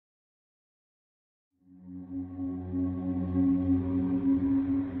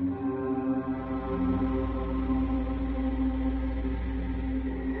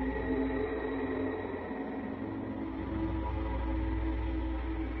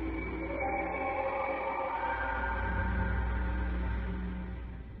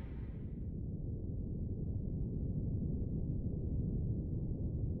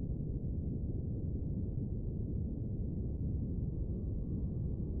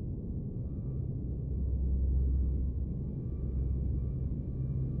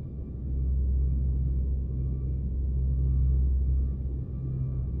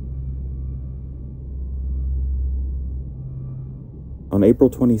On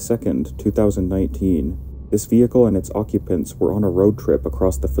April 22nd, 2019, this vehicle and its occupants were on a road trip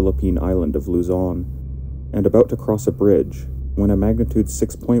across the Philippine island of Luzon, and about to cross a bridge when a magnitude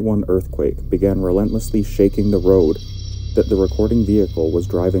 6.1 earthquake began relentlessly shaking the road that the recording vehicle was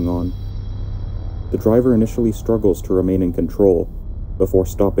driving on. The driver initially struggles to remain in control before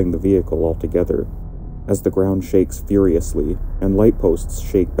stopping the vehicle altogether, as the ground shakes furiously and light posts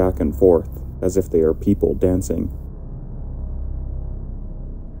shake back and forth as if they are people dancing.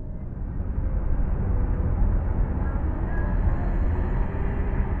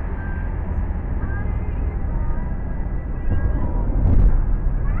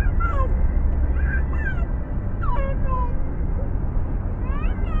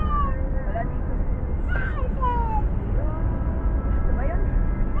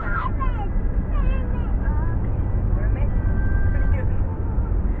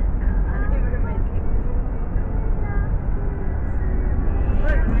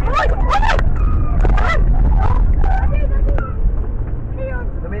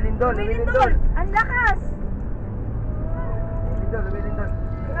 Lumilindol! Ang lakas! Lumilindol!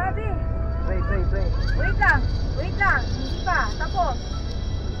 Grabe! Pray. Wait lang! Hindi pa! Tapos!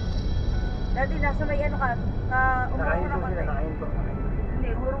 Dati nasa may ano ka? Nakahinto sila. Hindi,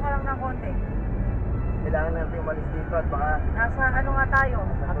 umurong ka lang ng konti. Kailangan natin umalis dito at baka... Nasa ano nga tayo?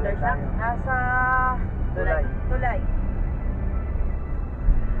 Nasa... Tulay.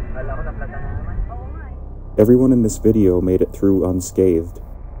 Kala ko naplata na naman. Oo nga eh. Everyone in this video made it through unscathed,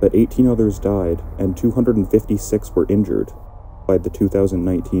 but 18 others died and 256 were injured by the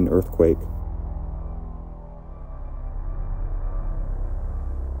 2019 earthquake.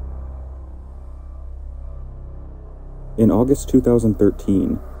 In August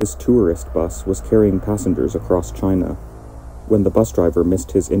 2013, this tourist bus was carrying passengers across China when the bus driver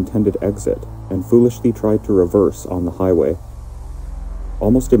missed his intended exit and foolishly tried to reverse on the highway.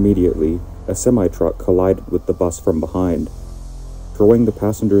 Almost immediately, a semi-truck collided with the bus from behind, throwing the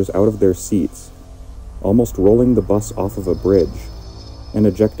passengers out of their seats, almost rolling the bus off of a bridge, and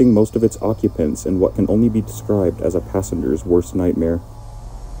ejecting most of its occupants in what can only be described as a passenger's worst nightmare.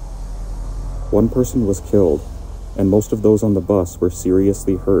 One person was killed, and most of those on the bus were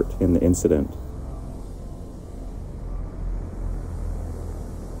seriously hurt in the incident.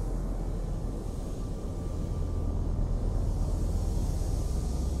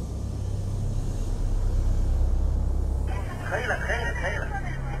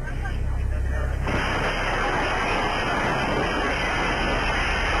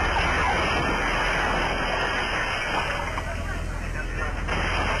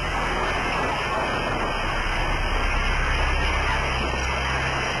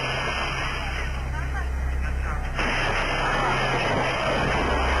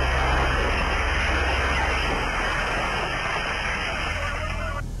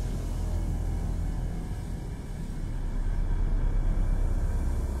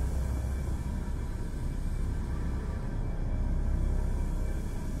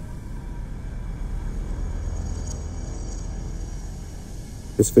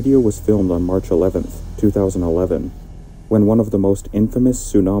 This video was filmed on March 11th, 2011, when one of the most infamous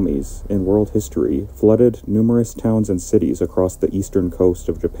tsunamis in world history flooded numerous towns and cities across the eastern coast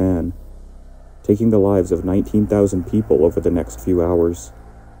of Japan, taking the lives of 19,000 people over the next few hours.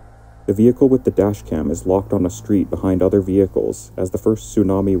 The vehicle with the dashcam is locked on a street behind other vehicles as the first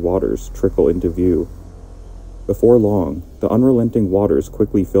tsunami waters trickle into view. Before long, the unrelenting waters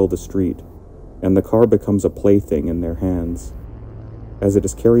quickly fill the street, and the car becomes a plaything in their hands, as it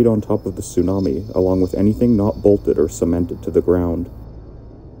is carried on top of the tsunami along with anything not bolted or cemented to the ground.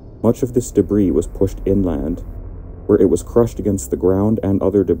 Much of this debris was pushed inland, where it was crushed against the ground and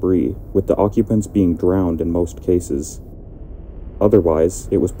other debris, with the occupants being drowned in most cases. Otherwise,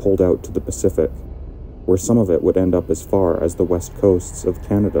 it was pulled out to the Pacific, where some of it would end up as far as the west coasts of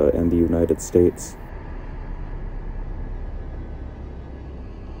Canada and the United States.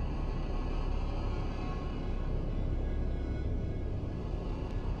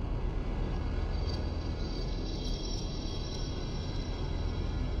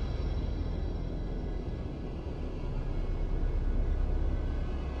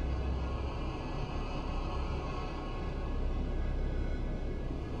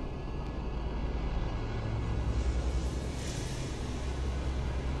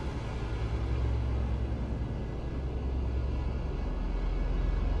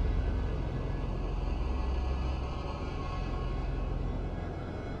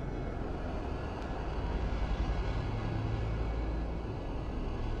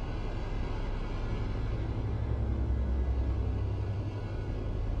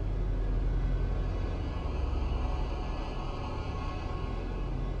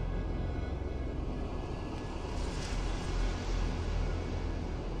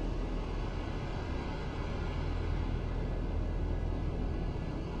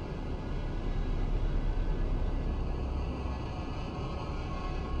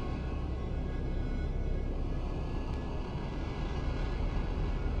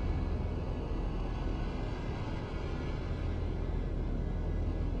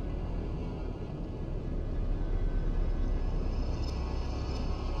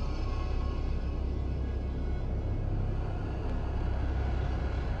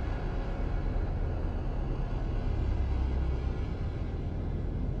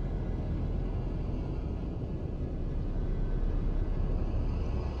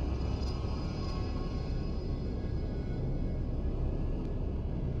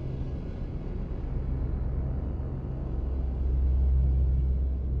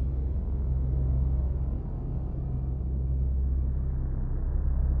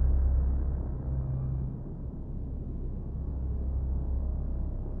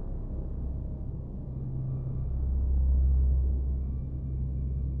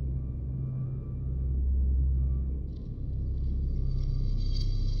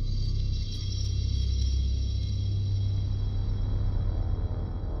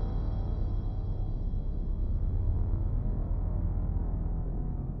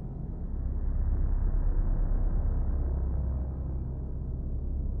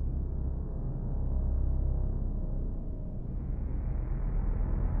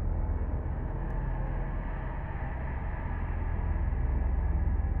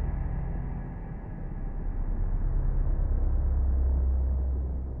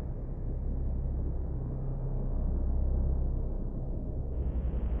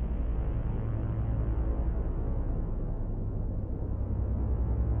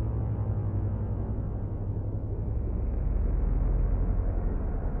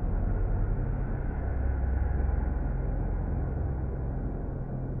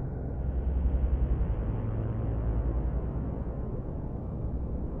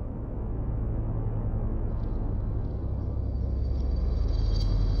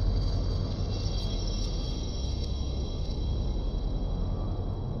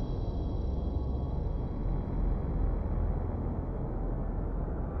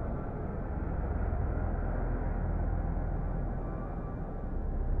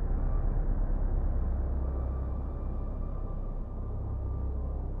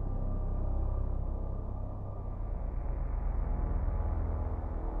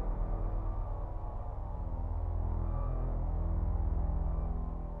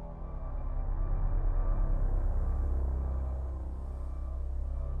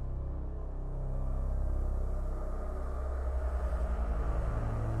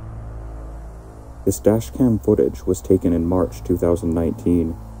 This dashcam footage was taken in March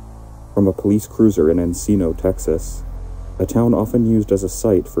 2019 from a police cruiser in Encino, Texas, a town often used as a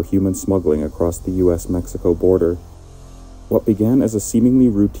site for human smuggling across the US-Mexico border. What began as a seemingly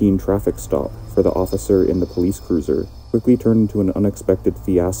routine traffic stop for the officer in the police cruiser quickly turned into an unexpected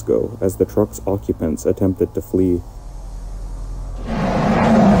fiasco as the truck's occupants attempted to flee.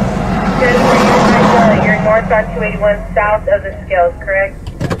 You're northbound 281 south of the scales, correct?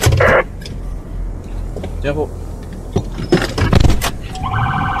 Devil.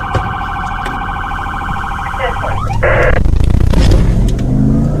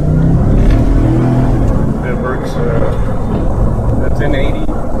 That works. That's 1080.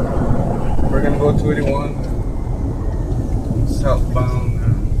 We're gonna go 281 southbound.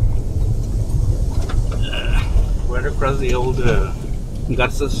 Right across the old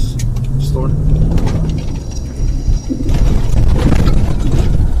Garza's store.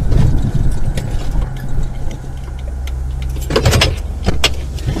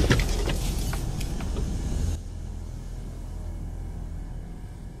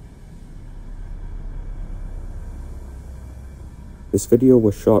 This video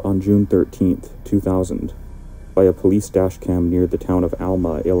was shot on June 13th, 2000, by a police dashcam near the town of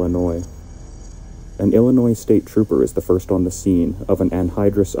Alma, Illinois. An Illinois state trooper is the first on the scene of an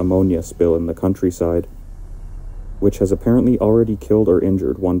anhydrous ammonia spill in the countryside, which has apparently already killed or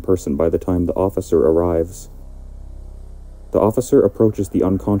injured one person by the time the officer arrives. The officer approaches the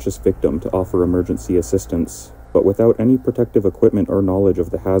unconscious victim to offer emergency assistance, but without any protective equipment or knowledge of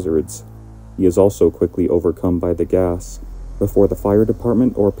the hazards, he is also quickly overcome by the gas before the fire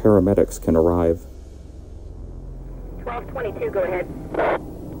department or paramedics can arrive. 1222, go ahead.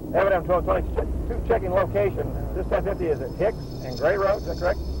 Evidence 1222, checking location. This 1050 is at Hicks and Gray Road, is that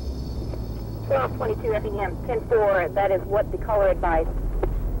correct? 1222 Effingham, 10-4, that is what the caller advised.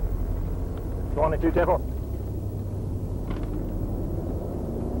 22, 10-4.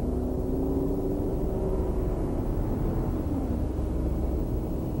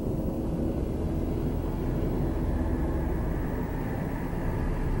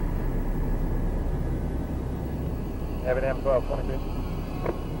 Evidence 1222.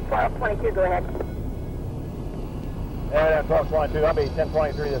 1222, go ahead. Evidence 1222, that'll be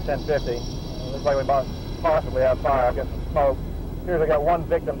 1023 to 1050. Looks like we possibly have fire. I've got some smoke. Here's I got one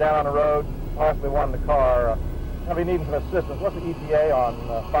victim down on the road, possibly one in the car. I'll be needing some assistance. What's the ETA on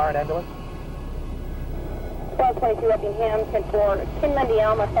fire and ambulance? 1222 Effingham, 10-4, Kinmundy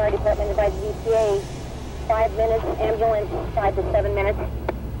Alma Fire Department advises ETA 5 minutes, ambulance 5 to 7 minutes.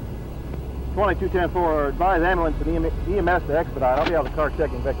 2210-4, advise ambulance and EMS to expedite. I'll be out of the car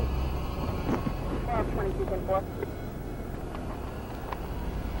checking victims. 1222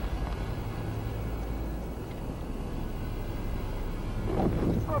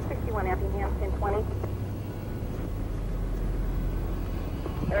 1261 Effingham, 1020.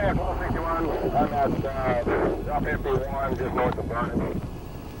 Hey, 1261. I'm at Drop 51, just north of Vernon.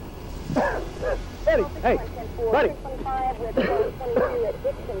 Buddy, hey, buddy. 625 with 1222 at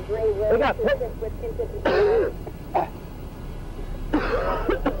Dixon Gray Road. Look out. With 1055.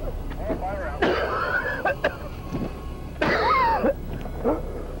 Hey, fire out.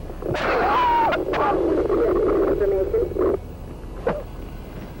 Information.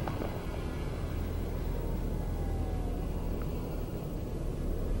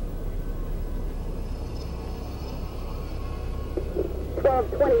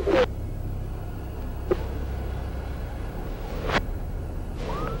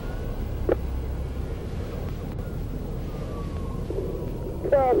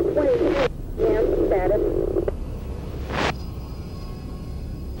 Status.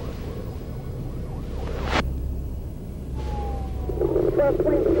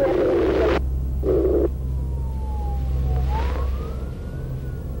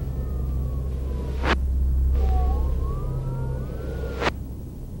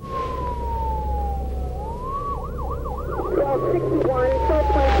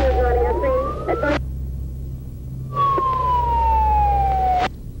 1222 is not answering. Advice.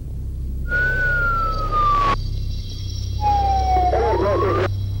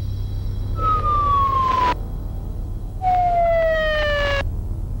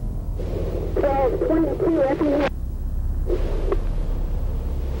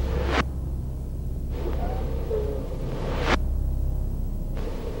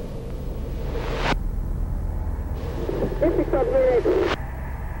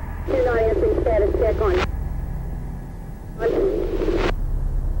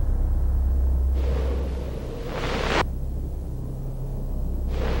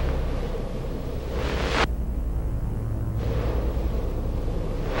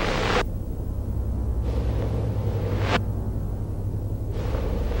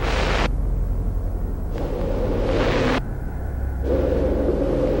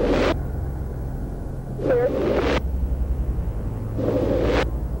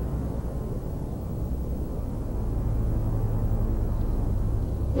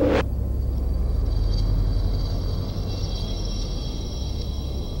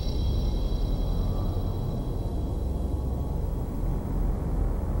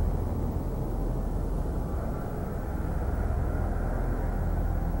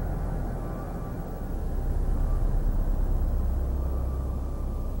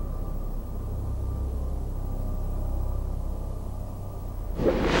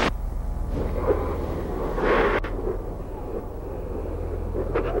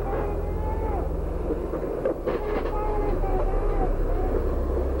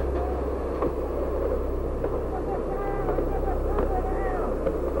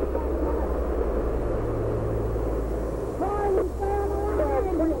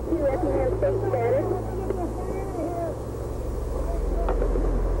 Status?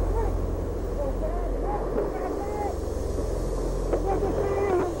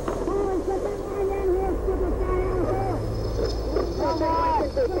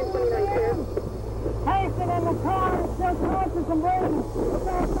 Hasted in the car and still conscious and breathing. We've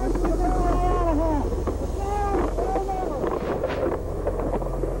got to take the guy out of here.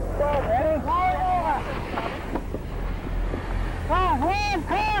 Ready? Right, one,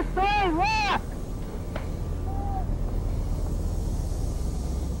 two, three, left!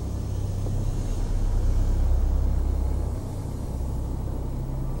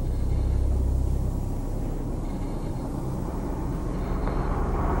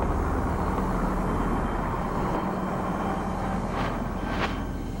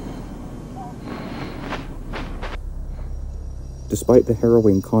 Despite the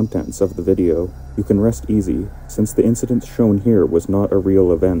harrowing contents of the video, you can rest easy, since the incident shown here was not a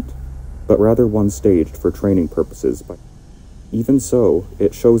real event, but rather one staged for training purposes. Even so,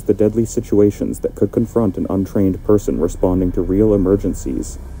 it shows the deadly situations that could confront an untrained person responding to real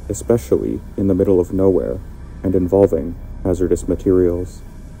emergencies, especially in the middle of nowhere, and involving hazardous materials.